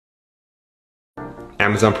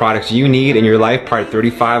Amazon products you need in your life, part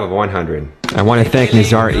 35 of 100. I want to thank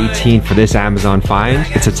Nizar18 for this Amazon find.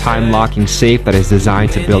 It's a time-locking safe that is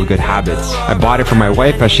designed to build good habits. I bought it for my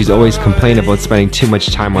wife as she's always complained about spending too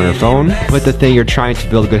much time on her phone. Put the thing you're trying to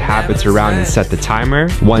build good habits around and set the timer.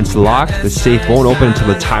 Once locked, the safe won't open until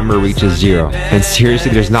the timer reaches 0. And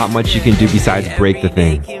seriously, there's not much you can do besides break the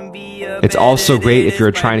thing. It's also great if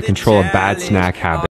you're trying to control a bad snack habit.